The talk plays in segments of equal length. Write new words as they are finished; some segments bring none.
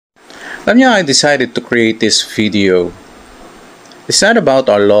Alam niyo, I decided to create this video. It's not about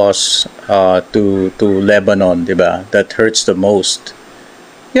our loss to Lebanon, diba? That hurts the most.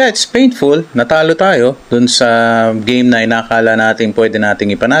 Yeah, it's painful. Natalo tayo dun sa game na inakala natin pwede nating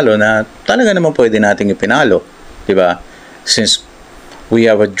ipanalo na talaga naman pwede nating ipinalo, diba? Since we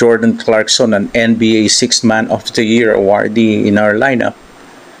have a Jordan Clarkson, an NBA Sixth Man of the Year awardee in our lineup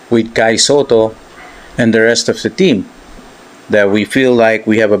with Kai Soto and the rest of the team, that we feel like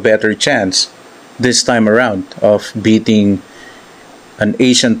we have a better chance this time around of beating an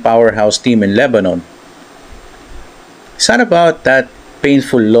Asian powerhouse team in Lebanon. It's not about that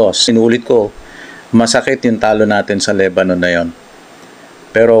painful loss. Inulit ko, masakit yung talo natin sa Lebanon na yon.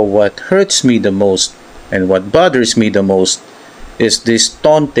 Pero what hurts me the most and what bothers me the most is this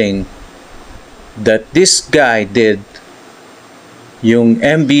taunting that this guy did. Yung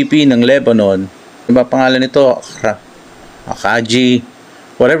MVP ng Lebanon, diba pangalan nito? Arakji,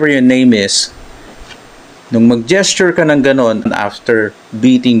 whatever your name is, nung mag-gesture ka ng ganon after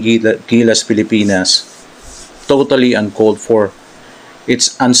beating Gilas Pilipinas, totally uncalled for.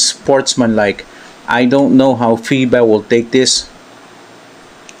 It's unsportsmanlike. I don't know how FIBA will take this.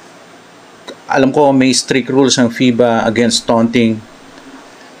 Alam ko may strict rules ang FIBA against taunting,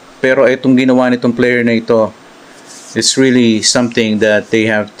 pero itong ginawa nitong player na ito, it's really something that they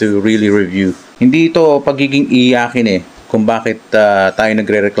have to really review. Hindi ito pagiging iyakin kung bakit tayo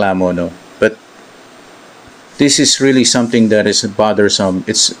nagre-reklamo, no? But this is really something that is bothersome.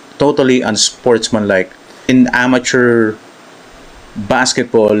 It's totally unsportsmanlike. In amateur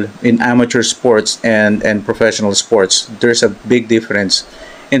basketball, in amateur sports and professional sports, there's a big difference.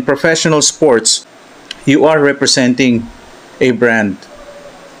 In professional sports, you are representing a brand,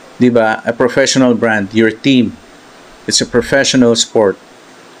 diba? A professional brand, your team. It's a professional sport.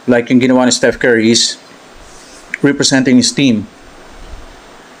 Like yung ginawa ni Steph Curry is representing his team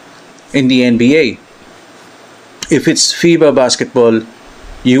in the NBA. If it's FIBA basketball,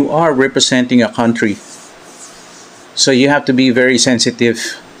 you are representing a country. So you have to be very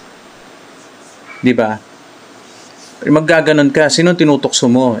sensitive. Diba? Maggaganon ka, sino tinutokso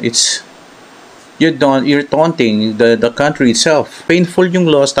mo? You're taunting the country itself. Painful yung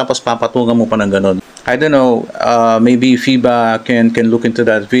loss, tapos papatungan mo pa ng ganon. I don't know, maybe FIBA can look into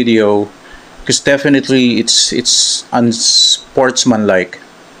that video, because definitely it's unsportsmanlike.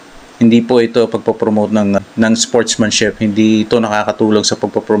 Hindi po ito pagpopromote ng sportsmanship. Hindi ito nakakatulong sa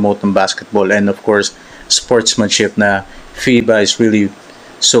pagpopromote ng basketball and of course sportsmanship na FIBA is really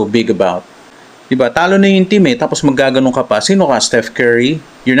so big about. Diba? Talo na yung team tapos maggaganon ka pa. Sino ka? Steph Curry?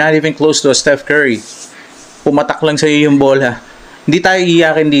 You're not even close to a Steph Curry. Pumatak lang sa'yo yung bola. Hindi tayo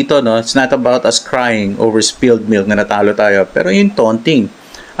iyakin dito, no? It's not about us crying over spilled milk na natalo tayo. Pero yung taunting.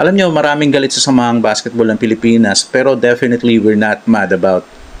 Alam nyo, maraming galit sa samahang basketball ng Pilipinas, pero definitely we're not mad about.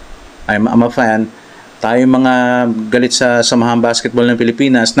 I'm a fan. Tayo mga galit sa samahang basketball ng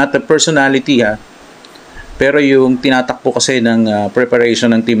Pilipinas, not the personality pero yung tinatakbo kasi ng preparation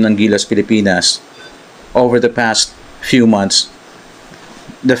ng team ng Gilas Pilipinas over the past few months.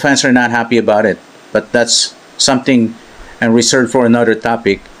 The fans are not happy about it, but that's something and reserved for another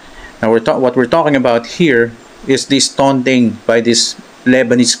topic. Now what we're talking about here is this taunting by this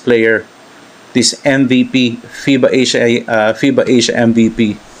Lebanese player, this MVP, FIBA Asia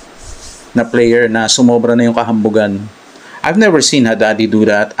MVP na player na sumobra na yung kahambugan. I've never seen Haddadi do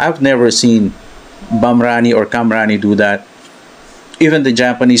that. I've never seen Bamrani or Kamrani do that. Even the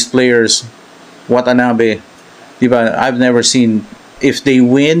Japanese players, Watanabe, diba? I've never seen, if they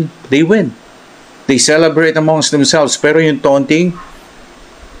win, they win. They celebrate amongst themselves. Pero yung taunting,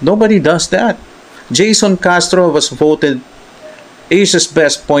 nobody does that. Jason Castro was voted Asia's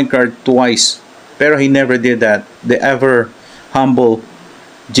best point guard twice, pero he never did that. The ever humble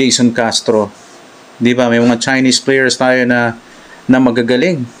Jason Castro. Diba? May mga Chinese players tayo na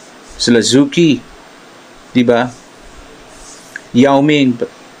magagaling. Sila Zuki, diba? Yao Ming,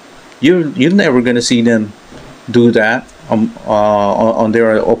 but you're never gonna see them do that on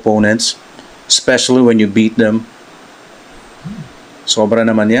their opponents, especially when you beat them. Sobra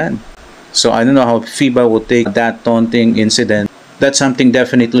naman yan. So I don't know how FIBA will take that taunting incident. That's something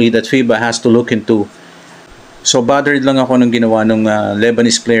definitely that FIBA has to look into. So bothered lang ako ng ginawa ng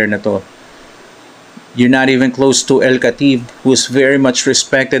Lebanese player na to. You're not even close to El Khatib, who's very much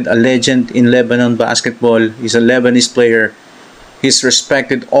respected, a legend in Lebanon basketball. He's a Lebanese player. He's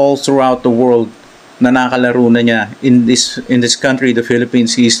respected all throughout the world. Na nakalaro na niya in this country, the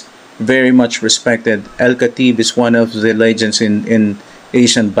Philippines. He's very much respected. El Khatib is one of the legends in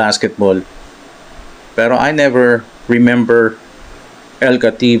Asian basketball. Pero I never remember El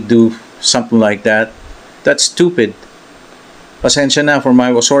Khatib do something like that. That's stupid. Pasensya na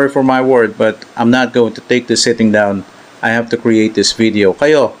sorry for my word, but I'm not going to take this sitting down. I have to create this video.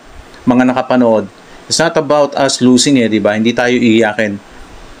 Kayo, mga nakapanood, it's not about us losing di ba? Hindi tayo iiyakin.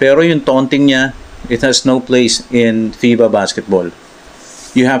 Pero yung taunting niya, it has no place in FIBA basketball.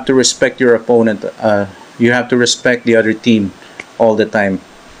 You have to respect your opponent. You have to respect the other team all the time.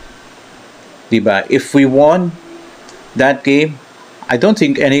 Di ba? If we won that game, I don't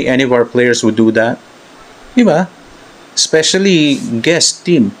think any of our players would do that. Di ba? Especially guest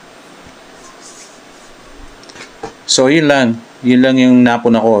team. So yun lang yung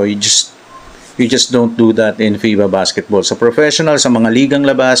napon ako. You just don't do that in FIBA basketball. Sa professional, sa mga ligang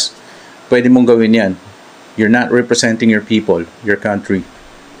labas, pwede mong gawin yan. You're not representing your people, your country.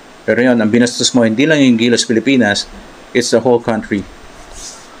 Pero yun, ang binastos mo, hindi lang yung Gilas Pilipinas, it's the whole country.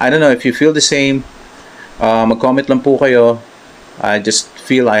 I don't know if you feel the same. Mag-comment lang po kayo. I just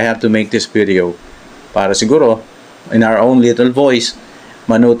feel I have to make this video para siguro in our own little voice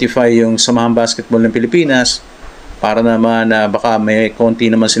ma-notify yung Samahang Basketball ng Pilipinas para naman na baka may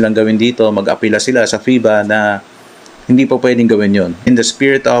konti naman silang gawin dito, mag-apila sila sa FIBA na hindi pa pwedeng gawin yon. In the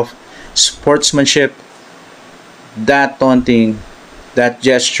spirit of sportsmanship, that taunting, that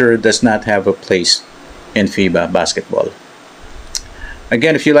gesture does not have a place in FIBA basketball.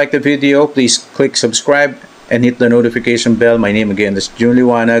 Again, if you like the video, please click subscribe and hit the notification bell. My name again is June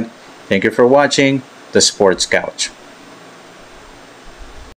Liwanag. Thank you for watching The Sports Couch.